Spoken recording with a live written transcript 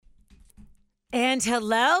And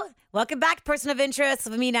hello, welcome back to Person of Interest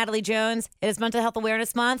with me, Natalie Jones. It is Mental Health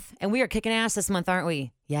Awareness Month, and we are kicking ass this month, aren't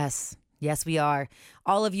we? Yes, we are.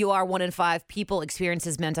 All of you are 1 in 5 people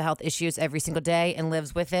experiences mental health issues every single day and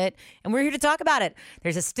lives with it, and we're here to talk about it.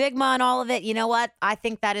 There's a stigma on all of it. You know what? I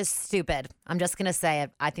think that is stupid. I'm just gonna say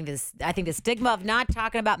it. I think the stigma of not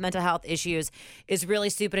talking about mental health issues is really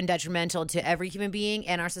stupid and detrimental to every human being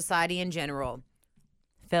and our society in general.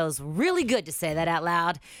 Feels really good to say that out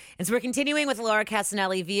loud. And so we're continuing with Laura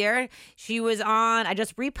Casanelli-Veer. She was on, I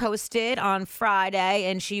just reposted on Friday,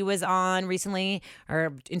 and she was on recently,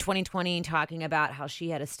 or in 2020, talking about how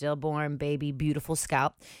she had a stillborn baby, beautiful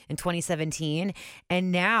Scout, in 2017.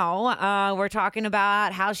 And now we're talking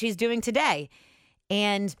about how she's doing today.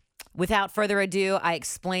 And without further ado, I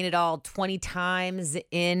explain it all 20 times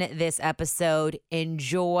in this episode.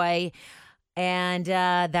 Enjoy. And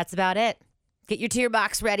that's about it. Get your tear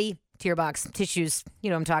box ready. Tear box, tissues, you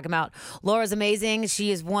know what I'm talking about. Laura's amazing. She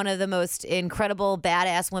is one of the most incredible,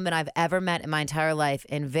 badass women I've ever met in my entire life,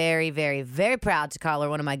 and very, very, very proud to call her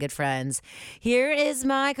one of my good friends. Here is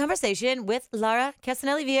my conversation with Laura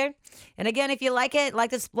Casanelli-Veer. And again, if you like it,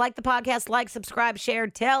 like the podcast, like, subscribe, share,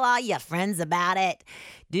 tell all your friends about it.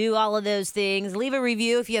 Do all of those things. Leave a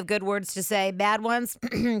review if you have good words to say. Bad ones,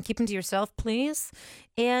 keep them to yourself, please.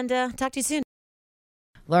 And talk to you soon.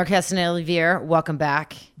 Laura Casanelli-Veer, welcome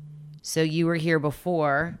back. So you were here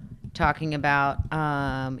before talking about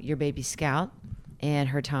your baby Scout and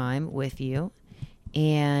her time with you.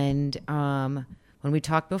 And when we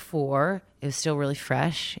talked before, it was still really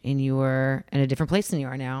fresh and you were in a different place than you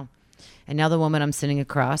are now. And now the woman I'm sitting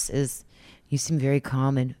across you seem very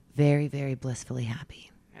calm and very, very blissfully happy.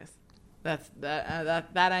 Yes, that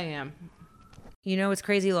I am. You know what's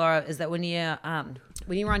crazy, Laura, is that when you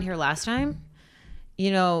were on here last time, you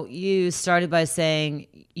know, you started by saying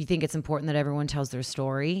you think it's important that everyone tells their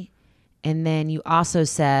story. And then you also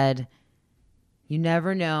said you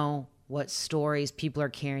never know what stories people are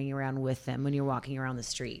carrying around with them when you're walking around the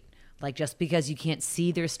street. Like, just because you can't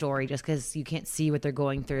see their story, just because you can't see what they're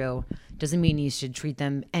going through, doesn't mean you should treat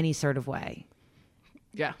them any sort of way.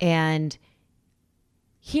 Yeah. And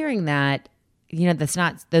hearing that, you know,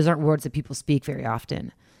 those aren't words that people speak very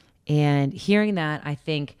often. And hearing that, I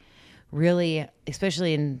think, really,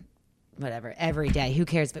 especially in whatever, every day, who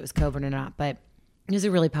cares if it was COVID or not, but these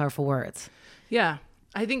are really powerful words. Yeah.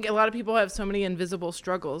 I think a lot of people have so many invisible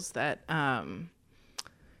struggles that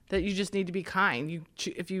that you just need to be kind.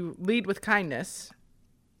 If you lead with kindness,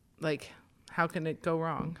 like, how can it go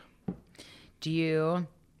wrong? All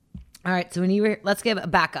right, so when you were, let's give a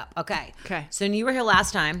backup. Okay. So when you were here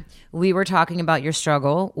last time, we were talking about your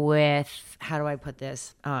struggle with, how do I put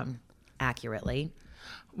this accurately?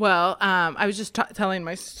 Well, I was just telling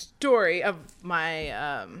my story of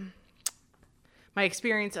my my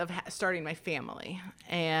experience of starting my family,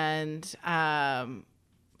 and I'll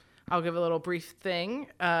give a little brief thing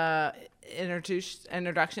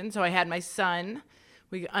introduction. So I had my son.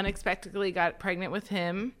 We unexpectedly got pregnant with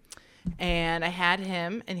him, and I had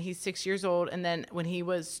him, and he's 6 years old. And then when he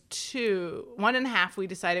was 1.5, we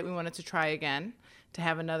decided we wanted to try again to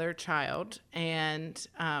have another child, and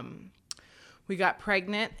we got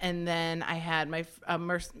pregnant, and then I had my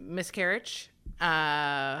miscarriage.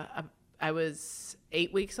 I was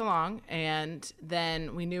 8 weeks along, and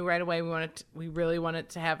then we knew right away we really wanted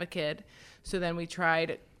to have a kid. So then we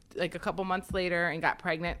tried like a couple months later and got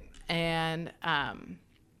pregnant, and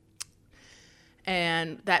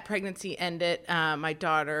that pregnancy ended. My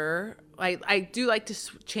daughter, I do like to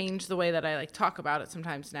change the way that I like talk about it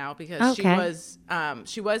sometimes now, because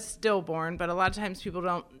she was stillborn, but a lot of times people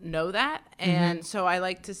don't know that. And so I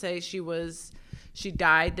like to say she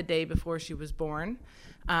died the day before she was born.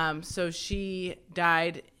 So she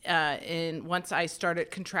died once I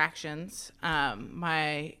started contractions.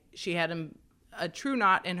 She had a true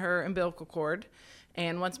knot in her umbilical cord.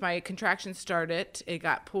 And once my contractions started, it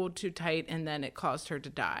got pulled too tight, and then it caused her to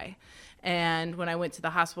die. And when I went to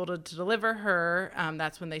the hospital to deliver her,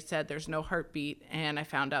 that's when they said there's no heartbeat, and I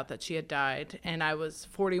found out that she had died. And I was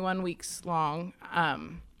 41 weeks long. I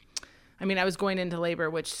was going into labor,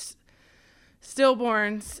 which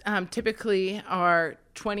stillborns typically are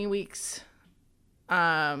 20 weeks.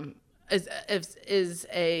 Is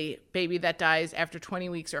a baby that dies after 20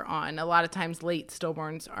 weeks or on. A lot of times late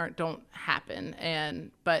stillborns don't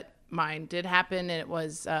happen, but mine did happen, and it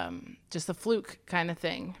was just a fluke kind of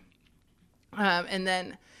thing. And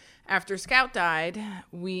then after Scout died,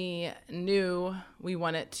 we knew we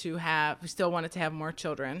still wanted to have more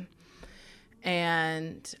children.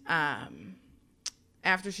 And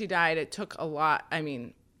after she died, it took a lot.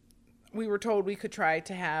 we were told we could try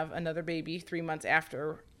to have another baby 3 months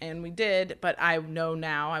after, and we did. But I know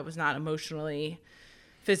now I was not emotionally,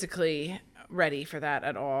 physically ready for that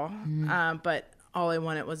at all. But all I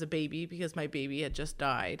wanted was a baby because my baby had just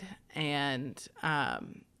died, and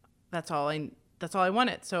that's all I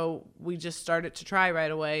wanted. So we just started to try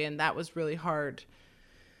right away, and that was really hard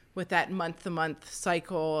with that month-to-month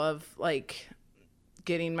cycle of like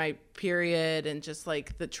getting my period and just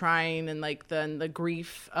like the trying and like then the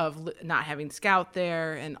grief of not having Scout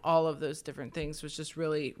there and all of those different things was just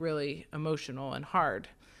really, really emotional and hard.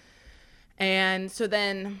 And so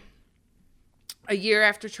then a year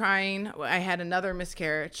after trying, I had another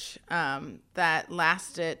miscarriage that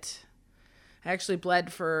lasted, I actually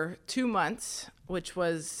bled for 2 months, which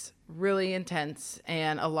was really intense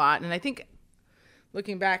and a lot. And I think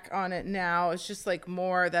looking back on it now, it's just like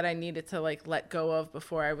more that I needed to like let go of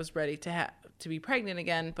before I was ready to be pregnant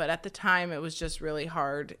again. But at the time, it was just really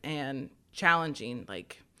hard and challenging.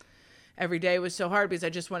 Like every day was so hard because I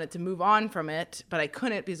just wanted to move on from it, but I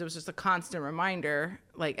couldn't because it was just a constant reminder.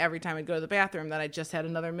 Like every time I'd go to the bathroom that I just had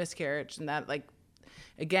another miscarriage, and that like,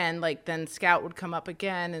 again, like then Scout would come up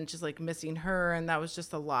again and just like missing her. And that was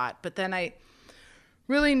just a lot. But then I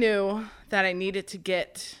really knew that I needed to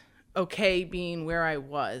get okay being where I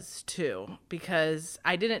was too, because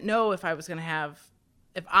I didn't know if I was going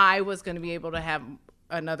to be able to have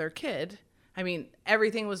another kid. I mean,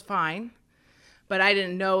 everything was fine, but I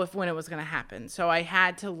didn't know when it was going to happen. So I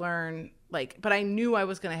had to learn but I knew I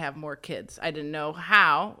was going to have more kids. I didn't know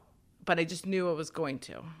how, but I just knew I was going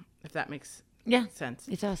to, if that makes sense.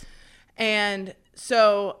 It does. And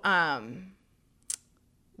so,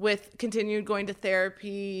 with continued going to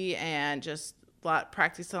therapy and just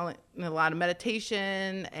practicing a lot of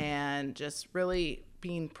meditation and just really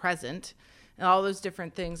being present and all those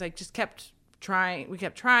different things, like just kept trying. We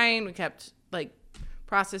kept like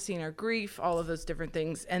processing our grief, all of those different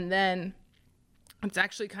things. And then it's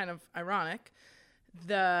actually kind of ironic.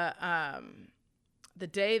 The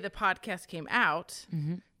day the podcast came out,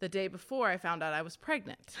 the day before I found out I was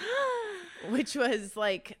pregnant, which was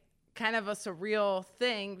like kind of a surreal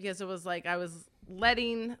thing because it was like I was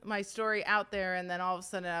letting my story out there, and then all of a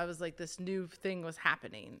sudden I was like this new thing was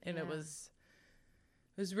happening, and it was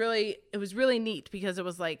really neat because it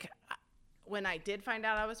was like when I did find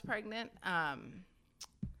out I was pregnant,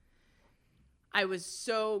 I was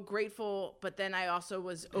so grateful, but then I also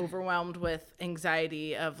was overwhelmed with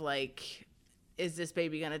anxiety of like, is this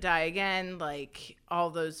baby gonna die again? Like all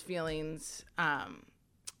those feelings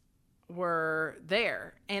were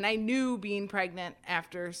there. And I knew being pregnant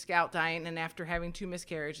after Scout dying and after having 2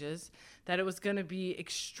 miscarriages that it was going to be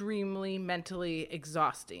extremely mentally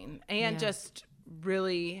exhausting and just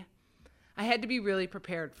really, I had to be really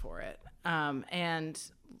prepared for it. And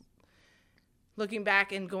looking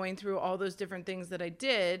back and going through all those different things that I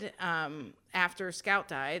did after Scout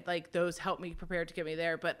died, like those helped me prepare to get me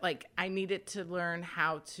there. But like I needed to learn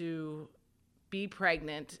how to be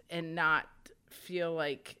pregnant and not feel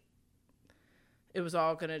like it was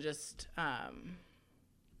all going to just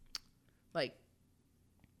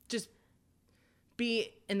just be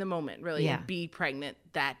in the moment really and be pregnant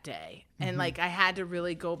that day. And like I had to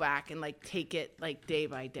really go back and like take it like day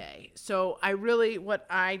by day. So what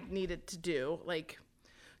I needed to do, like,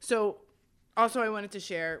 so also I wanted to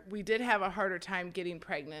share, we did have a harder time getting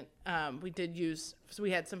pregnant. So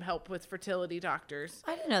we had some help with fertility doctors.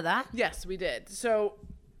 I didn't know that. Yes, we did. So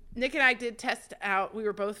Nick and I did test out. We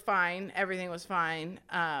were both fine. Everything was fine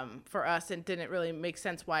for us, and didn't really make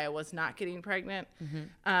sense why I was not getting pregnant.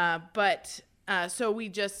 So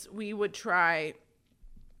we would try.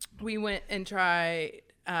 We went and tried.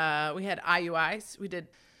 We had IUIs. We did.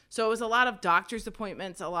 So it was a lot of doctor's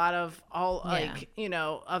appointments, a lot of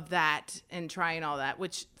of that, and trying all that.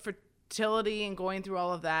 Which fertility and going through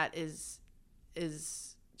all of that is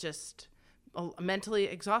just mentally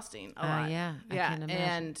exhausting a lot. I can imagine.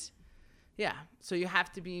 And so you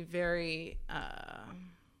have to be very I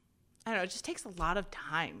don't know, it just takes a lot of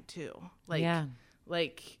time too,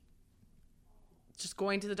 like just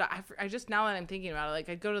going to the doctor. I just, now that I'm thinking about it, like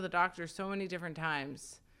I'd go to the doctor so many different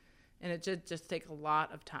times, and it just take a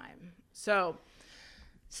lot of time. So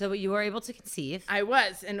you were able to conceive. I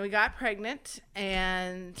was, and we got pregnant,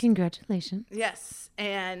 and congratulations. Yes.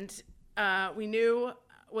 And we knew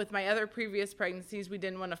with my other previous pregnancies, we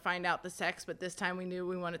didn't want to find out the sex, but this time we knew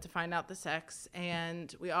we wanted to find out the sex.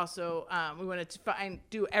 And we also, we wanted to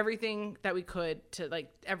do everything that we could to, like,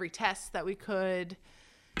 every test that we could.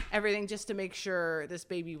 everything just to make sure this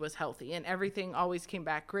baby was healthy, and everything always came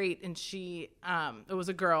back great. And she, it was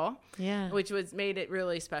a girl, which made it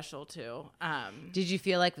really special too. Did you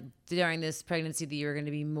feel like during this pregnancy that you were going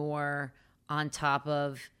to be more on top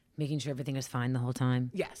of making sure everything was fine the whole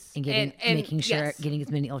time? Yes. And making sure, getting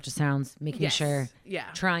as many ultrasounds, making sure,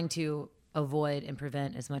 trying to avoid and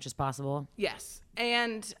prevent as much as possible. Yes.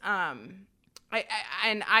 And,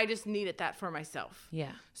 I just needed that for myself.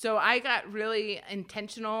 Yeah. So I got really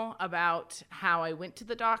intentional about how I went to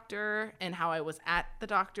the doctor and how I was at the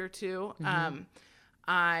doctor too.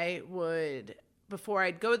 I would, before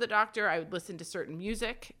I'd go to the doctor, I would listen to certain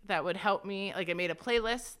music that would help me. Like I made a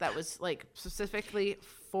playlist that was like specifically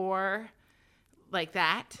for like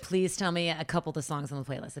that. Please tell me a couple of the songs on the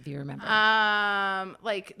playlist if you remember.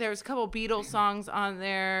 Like there was a couple Beatles songs on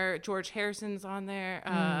there. George Harrison's on there.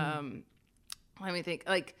 Let me think.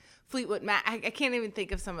 Like Fleetwood Mac. I can't even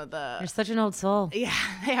think of some of the. You're such an old soul. Yeah,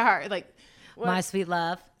 they are. Like My Sweet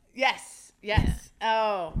Love. Yes. Yeah.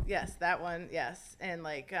 Oh, yes, that one. Yes, and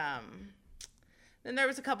like then there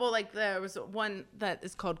was a couple, like there was one that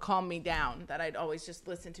is called Calm Me Down that I'd always just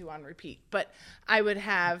listen to on repeat. But I would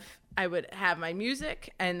have my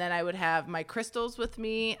music, and then I would have my crystals with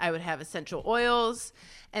me. I would have essential oils.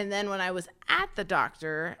 And then when I was at the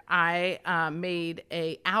doctor, I made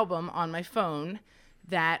an album on my phone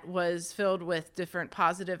that was filled with different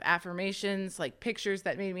positive affirmations, like pictures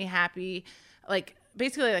that made me happy, like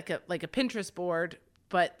basically like a Pinterest board,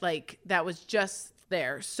 but like that was just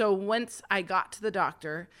there. So once I got to the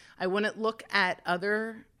doctor, I wouldn't look at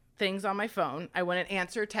other things on my phone. I wouldn't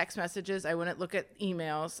answer text messages. I wouldn't look at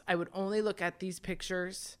emails. I would only look at these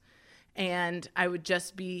pictures, and I would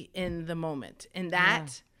just be in the moment. And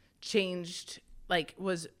that changed, like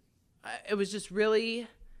it was just really,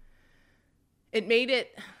 it made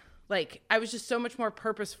it like, I was just so much more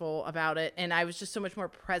purposeful about it. And I was just so much more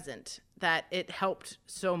present that it helped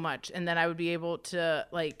so much. And then I would be able to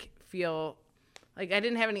like feel like I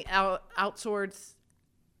didn't have any outsourced.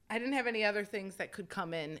 I didn't have any other things that could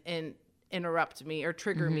come in and interrupt me or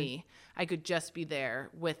trigger me. I could just be there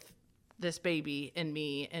with this baby and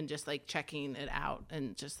me and just like checking it out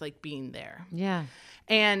and just like being there. Yeah.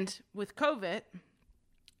 And with COVID,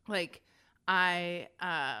 like I,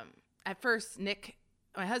 at first Nick,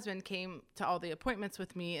 my husband, came to all the appointments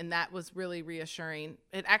with me, and that was really reassuring.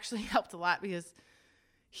 It actually helped a lot because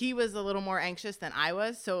he was a little more anxious than I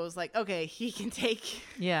was. So it was like, okay, he can take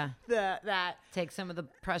take some of the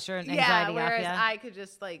pressure and anxiety whereas off. I could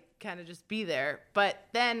just like kind of just be there. But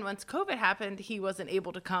then once COVID happened, he wasn't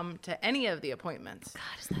able to come to any of the appointments. God,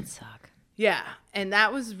 does that suck? Yeah. And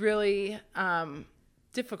that was really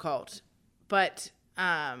difficult. But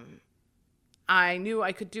I knew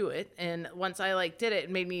I could do it. And once I like did it, it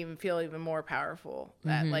made me even feel even more powerful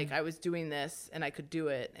that like I was doing this and I could do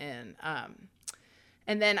it.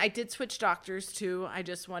 And then I did switch doctors too. I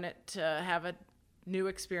just wanted to have a new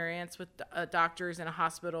experience with doctors in a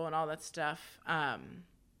hospital and all that stuff.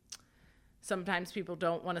 Sometimes people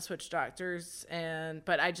don't want to switch doctors,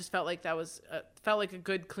 but I just felt like that was felt like a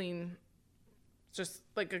good, clean, just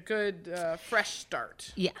like a good fresh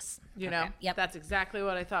start. Yes. You know? Yep. That's exactly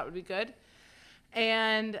what I thought would be good.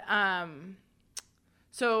 And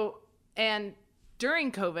and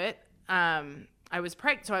during COVID, I was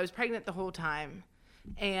pregnant. So I was pregnant the whole time.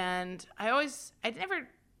 And I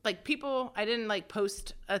didn't like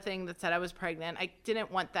post a thing that said I was pregnant. I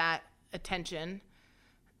didn't want that attention.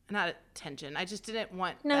 Not attention. I just didn't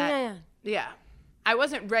want that. Yeah. I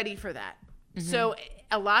wasn't ready for that. So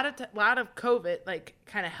a lot of COVID like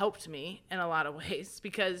kind of helped me in a lot of ways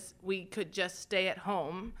because we could just stay at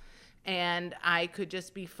home and I could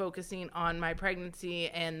just be focusing on my pregnancy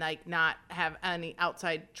and like not have any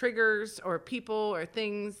outside triggers or people or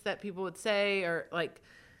things that people would say or like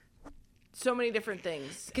so many different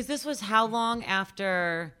things. Because this was how long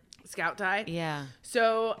after Scout died? Yeah.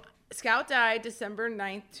 So Scout died December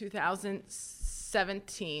 9th,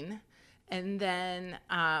 2017. And then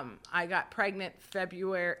I got pregnant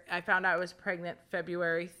I found out I was pregnant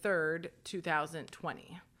February 3rd,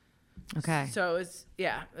 2020. Okay. So it's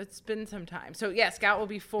been some time. So yeah, Scout will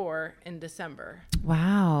be 4 in December.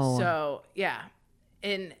 Wow. So yeah.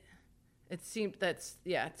 And it seems that's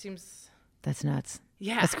nuts.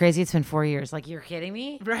 Yeah. That's crazy. It's been 4 years. Like, you're kidding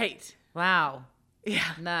me? Right. Wow. Yeah.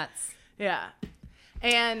 Nuts. Yeah.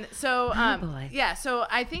 And so boy. Yeah, so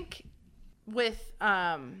I think with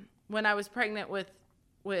when I was pregnant with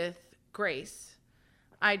Grace,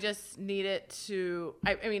 I just needed to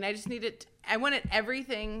I wanted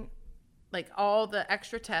everything like all the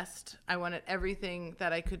extra tests. I wanted everything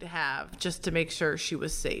that I could have just to make sure she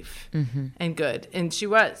was safe and good. And she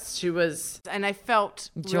was, and I felt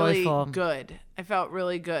joyful. Really good. I felt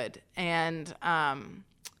really good. And,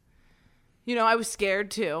 you know, I was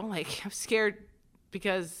scared too. Like I was scared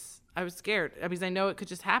because I was scared because I know it could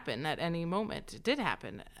just happen at any moment. It did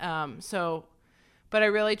happen. But I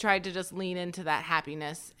really tried to just lean into that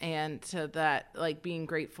happiness and to that, like, being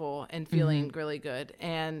grateful and feeling really good.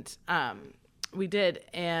 And we did.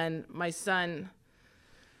 And my son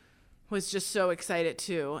was just so excited,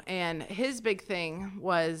 too. And his big thing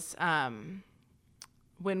was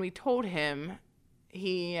when we told him that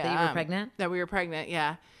you were pregnant? That we were pregnant,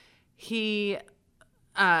 yeah. He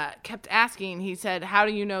kept asking. He said, "How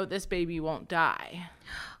do you know this baby won't die?"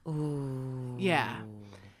 Ooh. Yeah.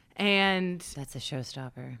 And that's a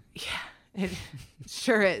showstopper. Yeah, it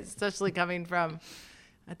sure is, especially coming from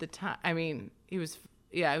at the time. I mean, he was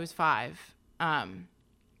 5. And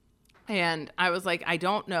I was like, I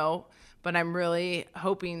don't know, but I'm really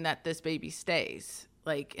hoping that this baby stays,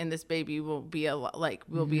 like, and this baby will be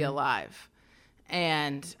be alive.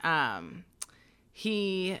 And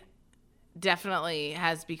he definitely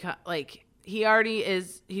has become, like, he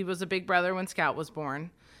was a big brother when Scout was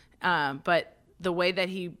born. But the way that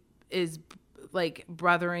he is, like,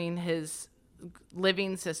 brothering his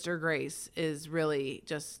living sister Grace is really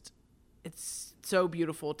just, it's so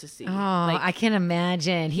beautiful to see. Oh, like, I can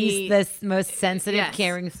imagine. He's the most sensitive,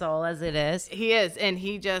 caring soul as it is. He is, and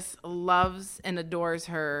he just loves and adores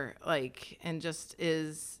her, like, and just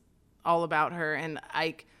is all about her. And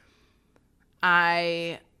I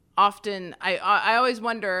always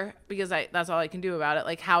wonder, because that's all I can do about it,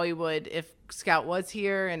 like how he would if Scout was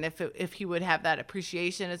here, and if he would have that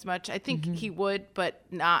appreciation as much. I think he would, but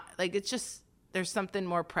not, like, it's just, there's something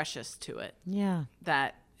more precious to it. Yeah.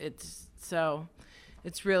 That it's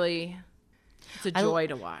really, it's a joy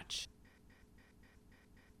to watch.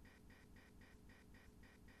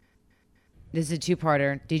 This is a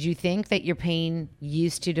two-parter. Did you think that your pain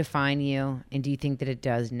used to define you, and do you think that it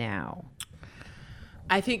does now?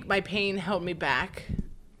 I think my pain held me back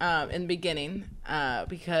in the beginning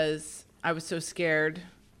because I was so scared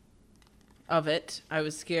of it. I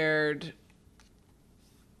was scared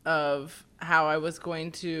of how I was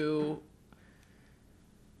going to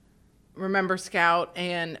remember Scout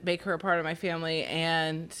and make her a part of my family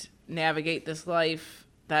and navigate this life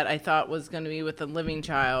that I thought was going to be with a living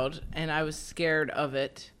child, and I was scared of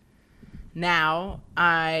it. Now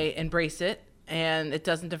I embrace it, and it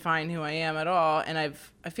doesn't define who I am at all, and I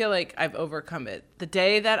feel like I've overcome it. The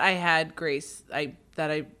day that I had Grace,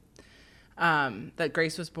 that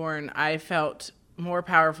Grace was born, I felt more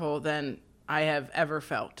powerful than I have ever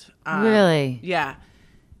felt. Really? Yeah.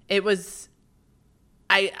 It was,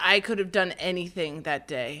 I could have done anything that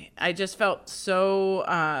day. I just felt so,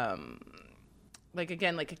 like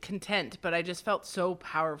a content, but I just felt so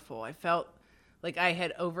powerful. I felt like I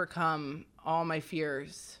had overcome all my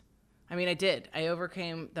fears. I mean, I did. I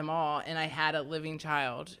overcame them all, and I had a living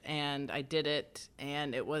child, and I did it,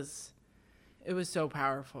 and it was so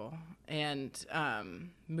powerful and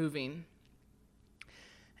moving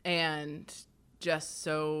and just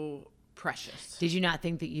so precious. Did you not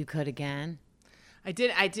think that you could again? I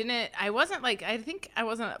didn't. I wasn't like, I think I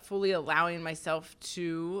wasn't fully allowing myself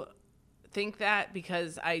to think that,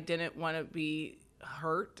 because I didn't want to be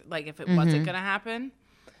hurt, like, if it wasn't going to happen.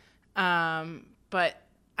 But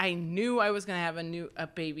I knew I was going to have a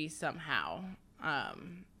baby somehow.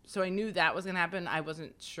 So I knew that was going to happen. I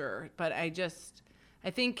wasn't sure, but I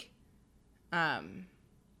think,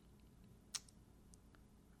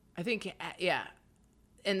 yeah.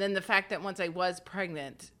 And then the fact that once I was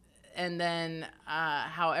pregnant, and then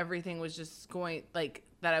how everything was just going, like,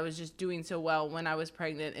 that I was just doing so well when I was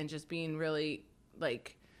pregnant, and just being really,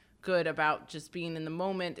 like, good about just being in the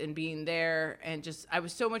moment and being there, and just, I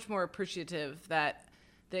was so much more appreciative that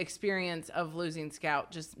the experience of losing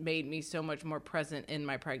Scout just made me so much more present in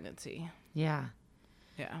my pregnancy. Yeah.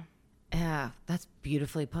 Yeah. Yeah, that's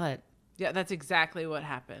beautifully put. Yeah, that's exactly what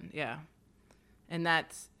happened. Yeah. And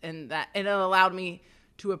it allowed me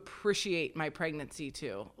to appreciate my pregnancy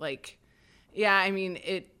too. Like, yeah, I mean,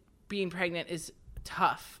 being pregnant is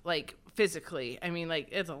tough, like, physically. I mean, like,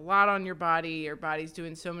 it's a lot on your body. Your body's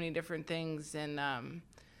doing so many different things. And,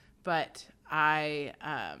 but I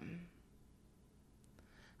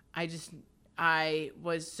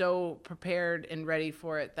was so prepared and ready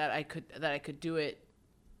for it that I could do it.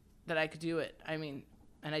 I mean,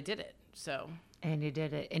 and I did it. So. And you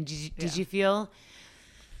did it. And did you feel,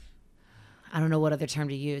 I don't know what other term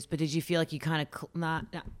to use, but did you feel like you kind of not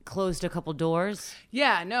closed a couple doors?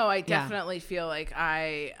 Yeah, no, I definitely feel like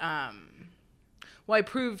I I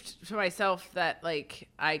proved to myself that like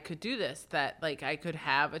I could do this, that like I could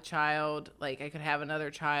have a child, like I could have another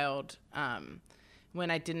child, when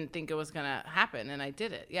I didn't think it was going to happen, and I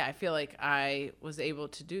did it. Yeah. I feel like I was able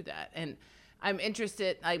to do that. And I'm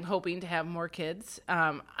hoping to have more kids.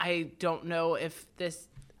 I don't know if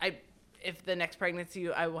if the next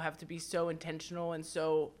pregnancy, I will have to be so intentional and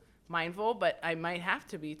so mindful, but I might have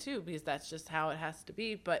to be too, because that's just how it has to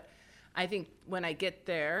be. But I think when I get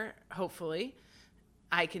there, hopefully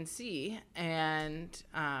I can see, and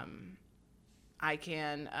I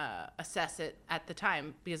can assess it at the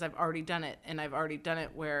time, because I've already done it, and I've already done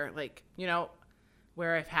it where, like, you know,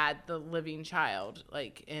 where I've had the living child,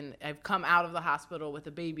 like, and I've come out of the hospital with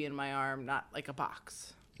a baby in my arm, not like a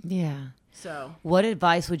box. Yeah. So what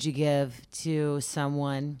advice would you give to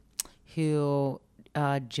someone who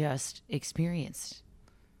just experienced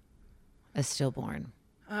a stillborn?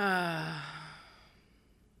 That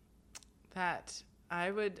I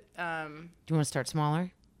would. Do you want to start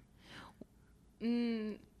smaller?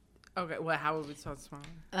 Okay. Well, how would we start smaller?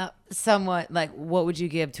 Somewhat. Like, what would you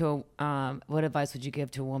give to what advice would you give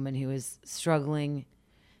to a woman who is struggling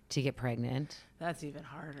to get pregnant? That's even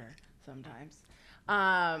harder sometimes.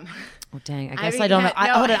 Oh, dang. I guess I don't know.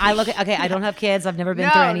 Hold on. I don't have kids. I've never been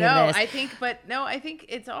through any of this. I think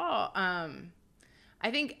it's all, I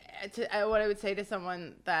think what I would say to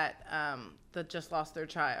someone that just lost their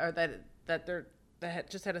child, or that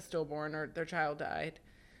just had a stillborn, or their child died,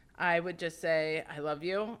 I would just say, I love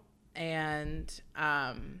you. And,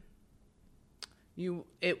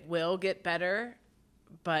 it will get better,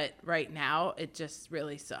 but right now it just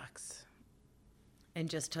really sucks.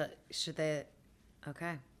 And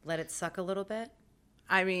okay, let it suck a little bit.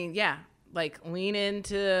 I mean, yeah, like lean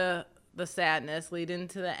into the sadness, lean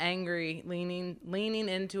into the angry, leaning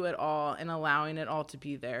into it all and allowing it all to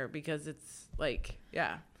be there, because it's like,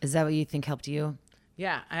 yeah. Is that what you think helped you?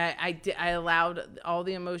 Yeah, I allowed all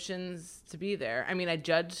the emotions to be there. I mean, I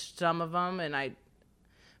judged some of them,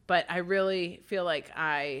 but I really feel like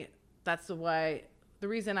that's the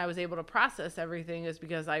reason I was able to process everything is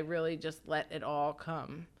because I really just let it all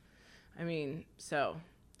come. I mean, so,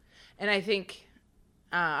 and I think,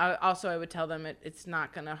 I would tell them it's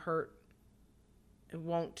not going to hurt. It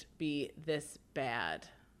won't be this bad.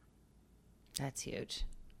 That's huge.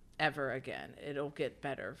 Ever again. It'll get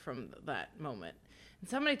better from that moment. And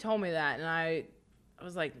somebody told me that, and I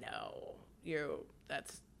was like, no,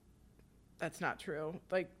 that's not true.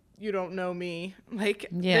 Like, you don't know me. Like,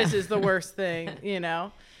 This is the worst thing, you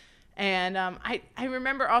know? And I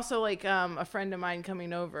remember also, like, a friend of mine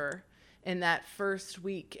coming over in that first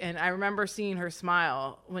week, and I remember seeing her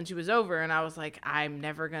smile when she was over, and I was like, I'm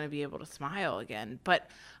never going to be able to smile again. But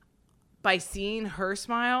by seeing her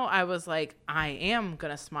smile, I was like, I am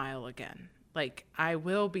going to smile again. Like, I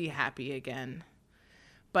will be happy again.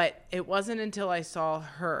 But it wasn't until I saw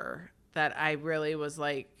her that I really was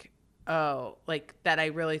like, oh, like that I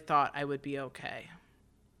really thought I would be okay.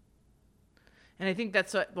 And I think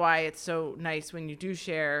that's why it's so nice when you do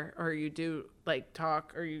share, or you do like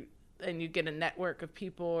talk, and you get a network of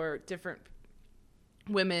people, or different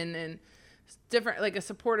women and different, like a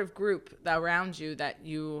supportive group around you that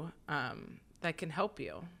you that can help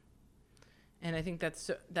you. And I think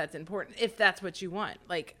that's important, if that's what you want.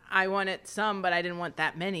 Like, I wanted some, but I didn't want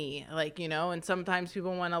that many, like, you know, and sometimes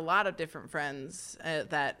people want a lot of different friends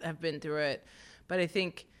that have been through it. But I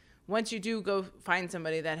think once you do go find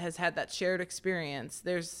somebody that has had that shared experience,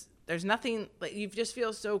 there's nothing, like, you just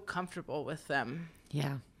feel so comfortable with them.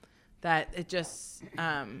 Yeah. That it just,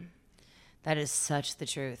 that is such the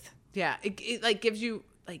truth. Yeah. It like gives you,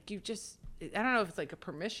 like, you just, I don't know if it's like a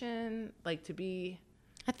permission, like, to be.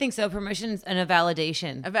 I think so. Permission and a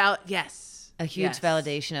validation. Yes. A huge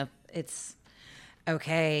validation of it's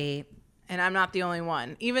okay. And I'm not the only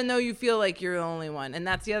one, even though you feel like you're the only one. And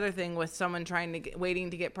that's the other thing with someone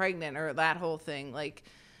waiting to get pregnant, or that whole thing. Like,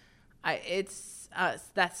 that's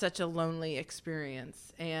such a lonely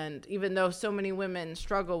experience. And even though so many women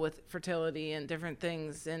struggle with fertility and different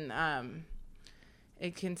things, and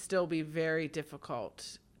it can still be very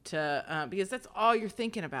difficult to because that's all you're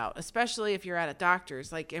thinking about, especially if you're at a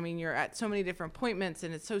doctor's. Like, I mean, you're at so many different appointments,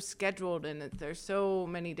 and it's so scheduled, and there's so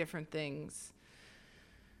many different things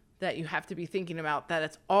that you have to be thinking about, that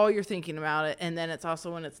it's all you're thinking about it. And then it's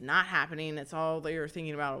also when it's not happening, it's all that you're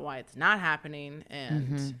thinking about why it's not happening.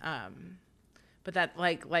 And but that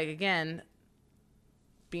like again,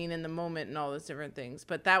 being in the moment and all those different things.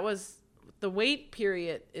 But that was, the wait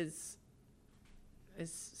period is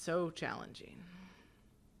so challenging.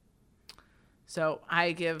 So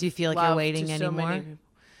I give. Do you feel like you're waiting anymore?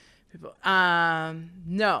 People.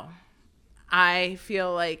 No, I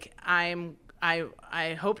feel like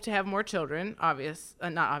I hope to have more children,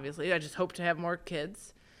 not obviously. I just hope to have more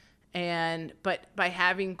kids. But by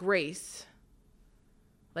having Grace,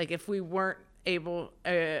 like if we weren't able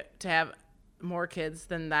to have more kids,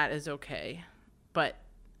 then that is okay. But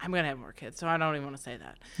I'm going to have more kids, so I don't even want to say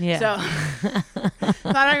that. Yeah. So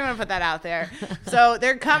I don't even want to put that out there. So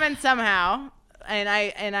they're coming somehow, and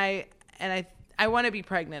I want to be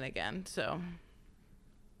pregnant again, so.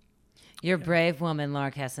 You're a brave woman,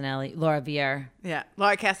 Laura Vier. Yeah,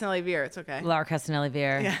 Laura Castanelli Vier. It's okay. Laura Castanelli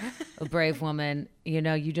Vier. Yeah. A brave woman. You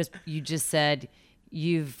know, you just said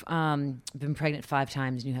you've been pregnant 5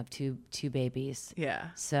 times and you have two babies. Yeah.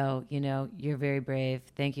 So, you know, you're very brave.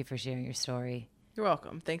 Thank you for sharing your story. You're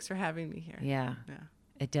welcome. Thanks for having me here. Yeah. Yeah.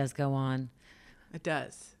 It does go on. It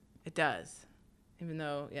does. It does. Even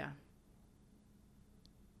though, yeah.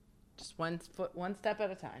 Just one step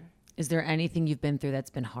at a time. Is there anything you've been through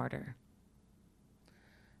that's been harder?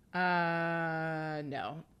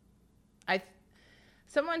 No.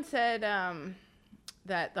 Someone said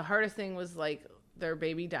that the hardest thing was like their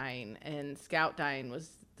baby dying, and Scout dying was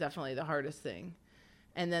definitely the hardest thing.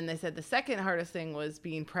 And then they said the second hardest thing was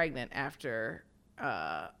being pregnant after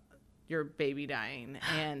your baby dying.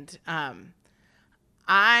 And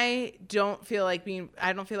I don't feel like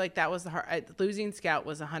that was losing Scout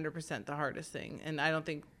was 100% the hardest thing. And I don't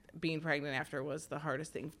think being pregnant after was the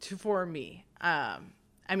hardest thing for me.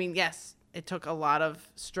 I mean, yes, it took a lot of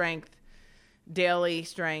strength, daily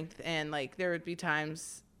strength. And like, there would be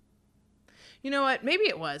times, you know what, maybe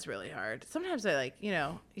it was really hard. Sometimes I like, you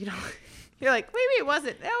know, you're like, maybe it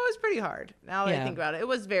wasn't. It was pretty hard. Now that I think about it, it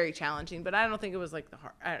was very challenging, but I don't think it was like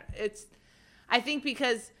I think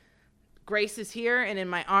because Grace is here and in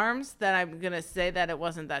my arms that I'm going to say that it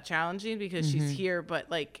wasn't that challenging because she's here. But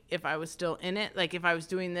like, if I was still in it, like if I was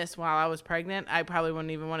doing this while I was pregnant, I probably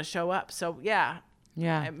wouldn't even want to show up. So yeah.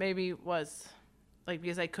 It maybe was like,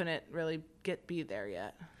 because I couldn't really be there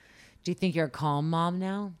yet. Do you think you're a calm mom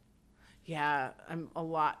now? Yeah, I'm a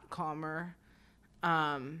lot calmer.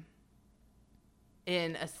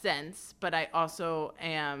 In a sense, but I also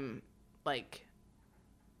am like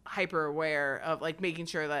hyper aware of like making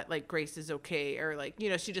sure that like Grace is okay, or like, you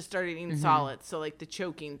know, she just started eating solids, so like the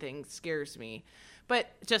choking thing scares me. But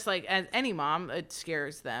just like as any mom, it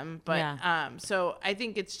scares them. But so I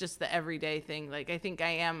think it's just the everyday thing. Like I think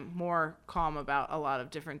I am more calm about a lot of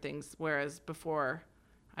different things, whereas before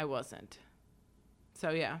I wasn't.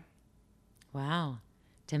 So yeah. Wow.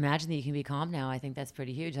 To imagine that you can be calm now, I think that's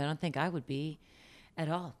pretty huge. I don't think I would be at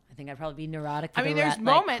all. I think I'd probably be neurotic. I mean, there's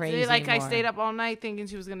moments like I stayed up all night thinking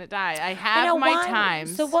she was going to die. I have my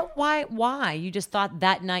times. So what? Why? You just thought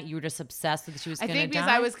that night you were just obsessed with she was going to die? I think because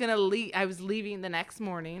I was going to leave. I was leaving the next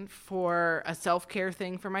morning for a self-care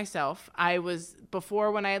thing for myself.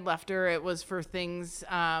 Before when I had left her, it was for things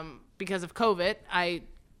because of COVID. I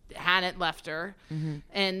hadn't left her,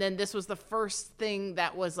 and then this was the first thing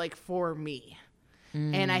that was like for me.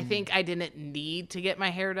 And I think I didn't need to get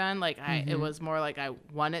my hair done. Like it was more like I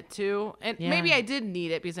wanted to. And maybe I did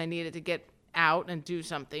need it because I needed to get out and do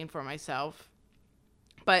something for myself.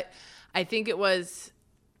 But I think it was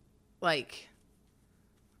like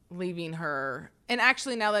leaving her. And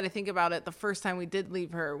actually, now that I think about it, the first time we did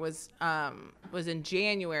leave her was in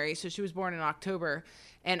January. So she was born in October.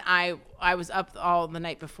 And I was up all the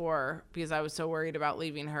night before because I was so worried about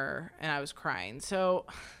leaving her, and I was crying. So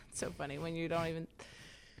it's so funny when you're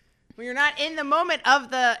not in the moment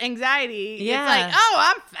of the anxiety. Yeah. It's like, oh,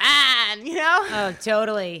 I'm fine, you know? Oh,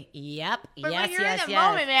 totally. Yep. But when you're in the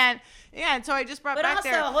moment, man. Yeah, and so I just brought back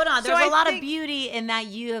there. But also, hold on. There's a lot of beauty in that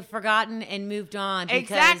you have forgotten and moved on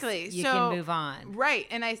because you can move on. Right.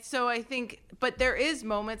 And I think, but there is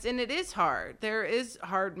moments, and it is hard. There is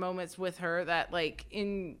hard moments with her that like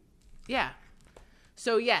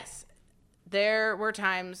So yes, there were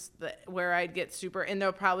times where I'd get super, and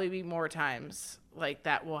there'll probably be more times like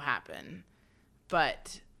that will happen.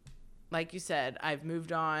 But like you said, I've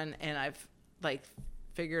moved on and I've like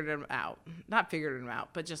figured them out. Not figured them out,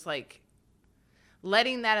 but just like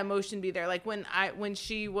letting that emotion be there. Like when I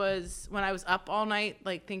was up all night,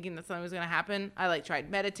 like thinking that something was going to happen, I like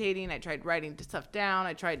tried meditating. I tried writing stuff down.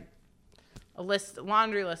 I tried a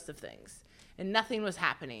laundry list of things, and nothing was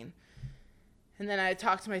happening. And then I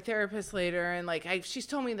talked to my therapist later, and like she's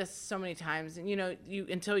told me this so many times, and you know,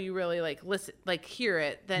 until you really like listen, like hear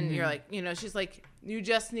it, then you're like, you know, she's like, you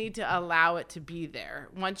just need to allow it to be there.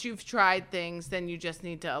 Once you've tried things, then you just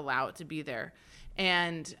need to allow it to be there.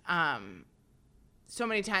 And so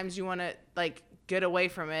many times you want to like get away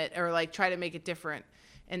from it or like try to make it different.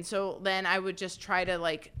 And so then I would just try to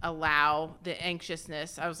like allow the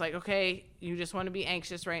anxiousness. I was like, okay, you just want to be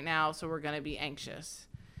anxious right now, so we're going to be anxious.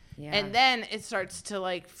 Yeah. And then it starts to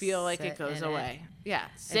like feel like it goes away. Yeah.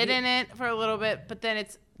 Sit in it for a little bit, but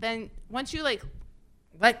then once you like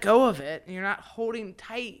let go of it, you're not holding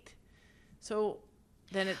tight. So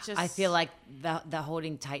then it just, I feel like the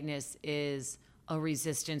holding tightness is a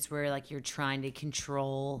resistance where like you're trying to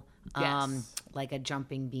control like a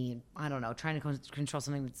jumping bean. I don't know, trying to control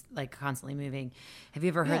something that's like constantly moving. Have you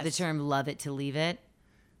ever heard the term love it to leave it?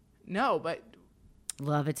 No, but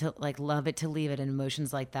love it to leave it, and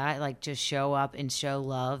emotions like that, like just show up and show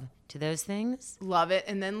love to those things. Love it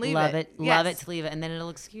and then leave love it. Love it to leave it, and then it'll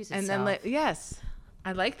excuse itself. And then yes,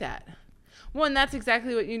 I like that. Well, and that's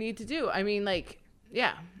exactly what you need to do. I mean, like,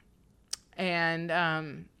 yeah. And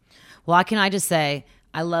well, can I just say,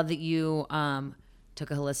 I love that you took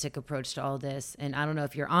a holistic approach to all this. And I don't know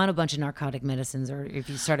if you're on a bunch of narcotic medicines or if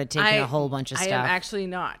you started taking a whole bunch of stuff. I am actually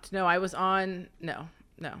not. No, I was on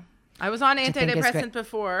I was on antidepressant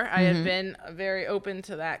before. I had been very open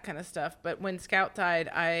to that kind of stuff. But when Scout died,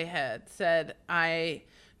 I had said, I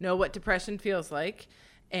know what depression feels like.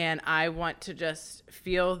 And I want to just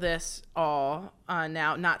feel this all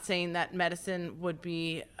now. Not saying that medicine would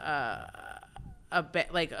be a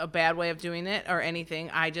bad way of doing it or anything.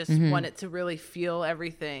 I just wanted to really feel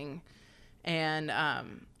everything. And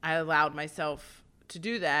I allowed myself to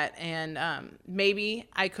do that. And maybe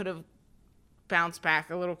I could have bounced back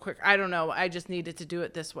a little quicker. I don't know. I just needed to do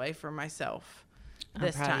it this way for myself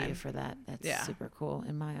this I'm proud time. Of you for that. That's super cool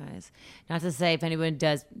in my eyes. Not to say if anyone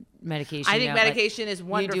does medication. I think medication is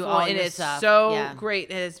wonderful. And it's so great.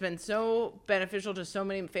 It has been so beneficial to so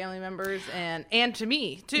many family members and to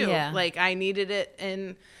me too. Yeah. Like I needed it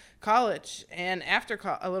in college and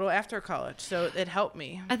a little after college. So it helped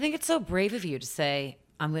me. I think it's so brave of you to say,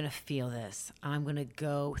 I'm going to feel this. I'm going to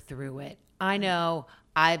go through it. I know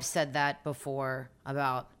I've said that before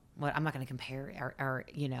about what I'm not going to compare our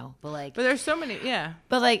but there's so many. Yeah.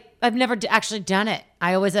 But like, I've never actually done it.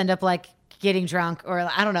 I always end up like getting drunk or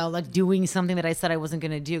I don't know, like doing something that I said I wasn't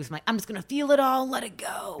going to do. I'm like, I'm just going to feel it all and let it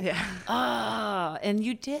go. Yeah. And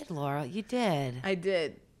you did, Laura. You did. I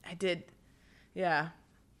did. Yeah,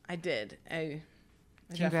 I did. I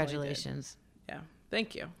Congratulations. Did. Yeah.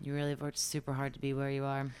 Thank you. You really worked super hard to be where you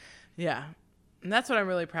are. Yeah. And that's what I'm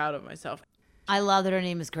really proud of myself. I love that her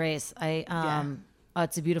name is Grace.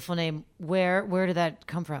 It's a beautiful name. Where did that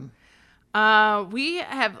come from? I've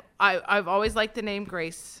always liked the name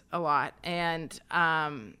Grace a lot. And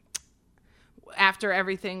after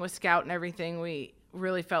everything with Scout and everything, we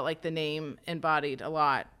really felt like the name embodied a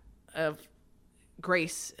lot of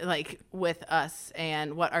Grace, like with us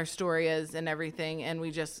and what our story is and everything. And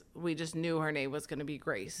we just knew her name was going to be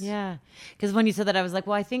Grace. Yeah. Because when you said that, I was like,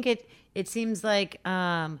 well, I think it seems like,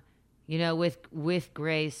 with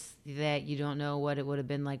Grace, that you don't know what it would have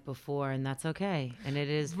been like before, and that's okay. And it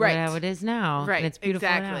is how it is now. Right. And it's beautiful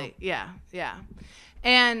exactly. Now. Yeah.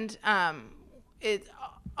 And it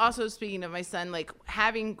also, speaking of my son, like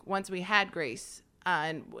once we had Grace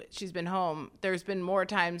and she's been home, there's been more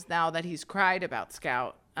times now that he's cried about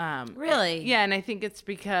Scout. Really? Yeah. And I think it's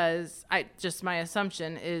because my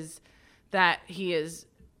assumption is that he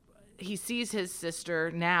sees his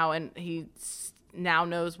sister now and he now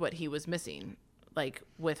knows what he was missing, like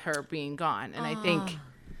with her being gone. And I think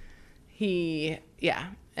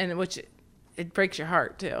and which it breaks your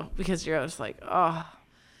heart too, because you're just like, oh.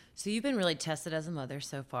 So you've been really tested as a mother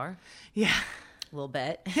so far. Yeah. A little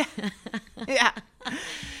bit. Yeah.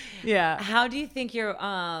 Yeah. How do you think your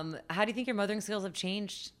mothering skills have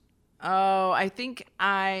changed? Oh, I think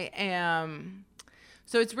I am.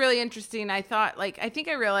 So it's really interesting. I think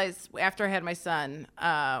I realized after I had my son,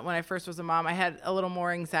 when I first was a mom, I had a little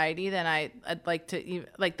more anxiety than I'd like to,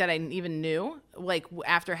 like that I even knew, like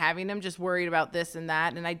after having him, just worried about this and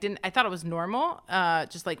that. And I thought it was normal,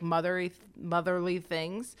 just like motherly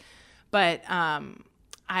things. But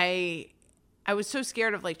I was so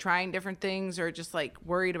scared of like trying different things or just like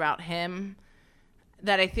worried about him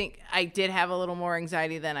that I think I did have a little more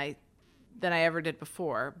anxiety than I ever did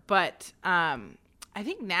before. But I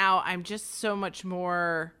think now I'm just so much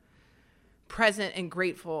more present and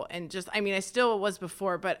grateful and I still was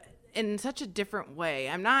before, but in such a different way.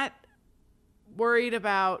 I'm not worried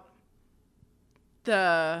about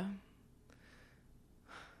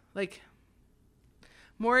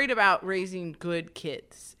worried about raising good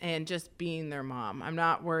kids and just being their mom. I'm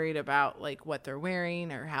not worried about like what they're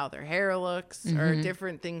wearing or how their hair looks or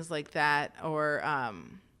different things like that, or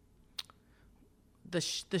the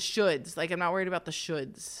shoulds. Like I'm not worried about the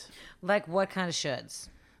shoulds. Like what kind of shoulds?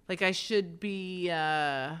 Like I should be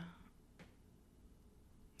that's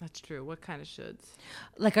true. What kind of shoulds?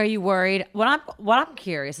 Like are you worried? What I'm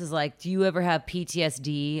curious is like, do you ever have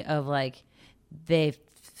PTSD of like they've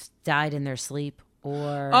died in their sleep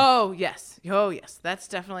or? Oh yes, that's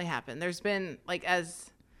definitely happened. There's been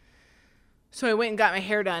so I went and got my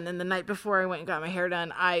hair done, and the night before I went and got my hair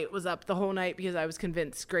done, I was up the whole night because I was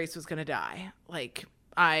convinced Grace was gonna die.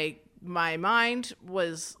 My mind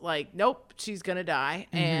was like, nope, she's gonna die,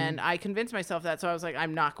 and I convinced myself that. So I was like,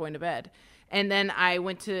 I'm not going to bed. And then I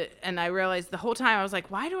I realized the whole time I was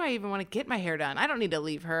like, why do I even want to get my hair done? I don't need to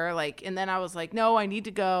leave her. And then I was like, no, I need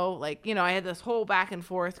to go. I had this whole back and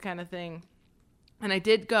forth kind of thing. And I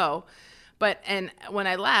did go. And when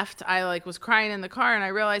I left, I was crying in the car, and I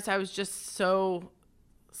realized I was just so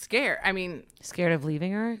scared. I mean, scared of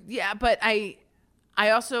leaving her? Yeah. But I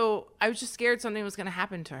was just scared something was going to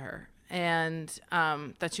happen to her, and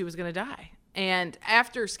that she was going to die. And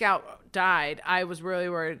after Scout died, I was really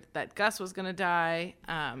worried that Gus was going to die,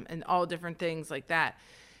 and all different things like that.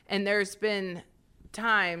 And there's been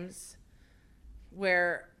times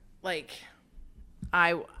where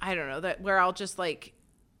I don't know, that where I'll just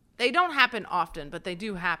they don't happen often, but they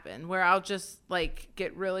do happen, where I'll just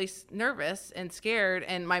get really nervous and scared,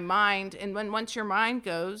 and my mind, and once your mind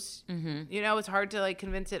goes, it's hard to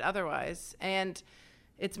convince it otherwise. And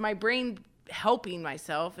it's my brain helping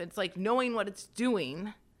myself. It's knowing what it's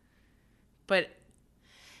doing.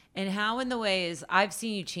 And how in the ways I've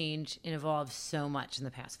seen you change and evolve so much in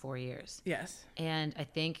the past 4 years. Yes. And I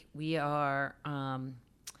think we are,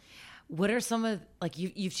 what are some of,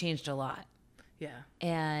 you've changed a lot. Yeah.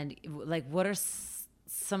 And what are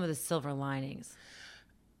some of the silver linings?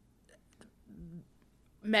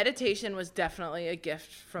 Meditation was definitely a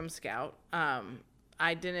gift from Scout.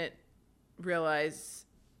 I didn't realize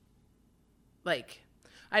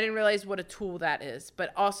what a tool that is,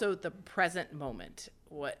 but also the present moment.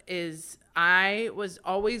 I was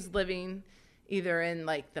always living either in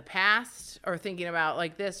the past, or thinking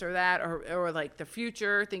about this or that, or the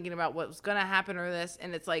future, thinking about what was going to happen or this.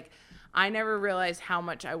 And it's I never realized how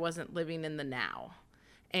much I wasn't living in the now.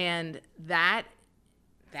 And that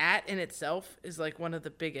in itself is one of the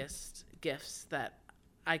biggest gifts that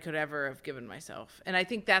I could ever have given myself. And I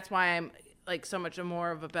think that's why I'm so much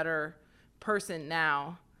more of a better person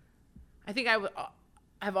now. I think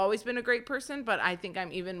I've always been a great person, but I think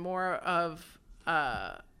I'm even more of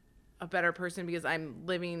a better person because I'm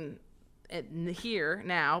living here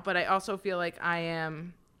now. But I also feel like I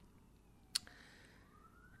am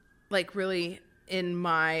really in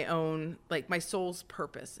my own, my soul's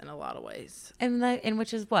purpose in a lot of ways. And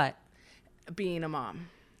which is what? Being a mom.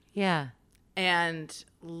 Yeah. And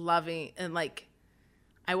loving, and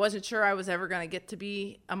I wasn't sure I was ever going to get to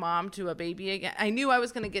be a mom to a baby again. I knew I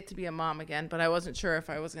was going to get to be a mom again, but I wasn't sure if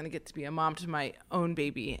I was going to get to be a mom to my own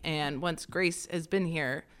baby. And once Grace has been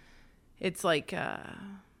here, it's it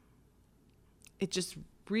just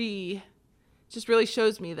really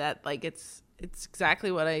shows me that it's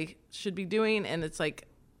exactly what I should be doing. And it's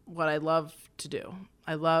what I love to do.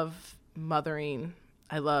 I love mothering.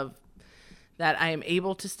 I love that I am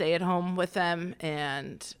able to stay at home with them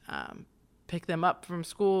and pick them up from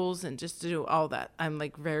schools and just do all that. I'm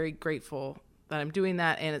very grateful that I'm doing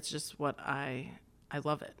that, and it's just what I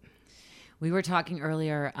love it. We were talking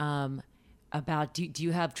earlier about do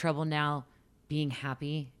you have trouble now being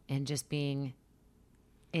happy and just being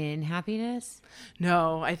in happiness?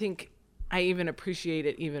 No, I think I even appreciate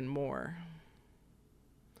it even more.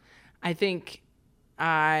 I think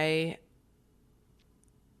I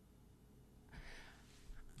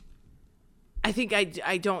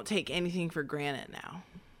don't take anything for granted now.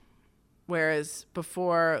 Whereas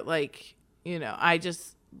before, I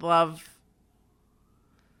just love,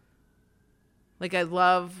 I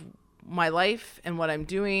love my life and what I'm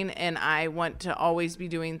doing. And I want to always be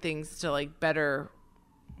doing things to better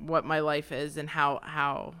what my life is and how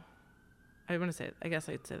I want to say it. I guess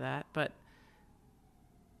I'd say that, but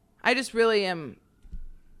I just really am.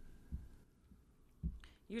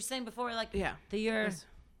 You were saying before, yeah, that you're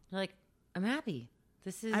I'm happy.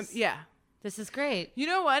 This is This is great. You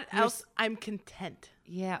know what else? I'm content.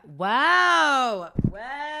 Yeah. Wow.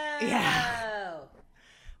 Yeah.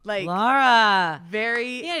 Laura.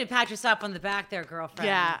 Very. You need to pat yourself on the back there, girlfriend.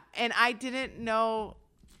 Yeah. And I didn't know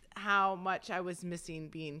how much I was missing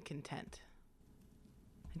being content.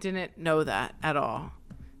 I didn't know that at all.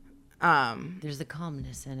 There's a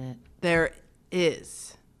calmness in it. There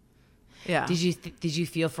is. Yeah. Did you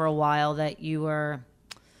feel for a while that you were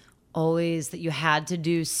that you had to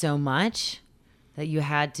do so much, that you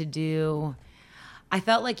had to do? I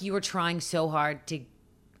felt like you were trying so hard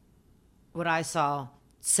what I saw,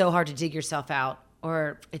 so hard to dig yourself out,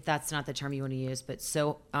 or if that's not the term you want to use, but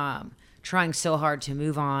so trying so hard to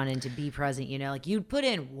move on and to be present, you know, like you'd put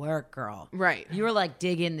in work, girl. Right. You were like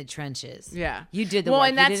digging the trenches. Yeah. You did the work.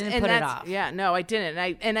 You didn't put it off. Yeah, no, I didn't.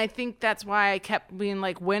 And I think that's why I kept being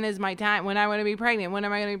like, when is my time? When am I going to be pregnant? When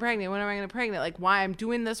am I going to be pregnant? When am I going to be pregnant? Like, why I'm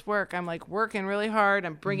doing this work. I'm like working really hard.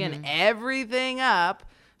 I'm bringing everything up,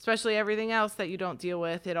 especially everything else that you don't deal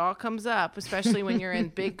with. It all comes up, especially when you're in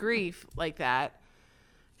big grief like that.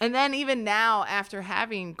 And then even now, after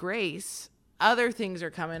having Grace, other things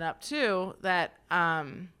are coming up too that I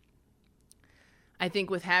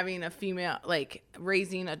think with having a female, like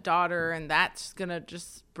raising a daughter, and that's going to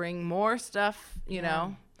just bring more stuff, you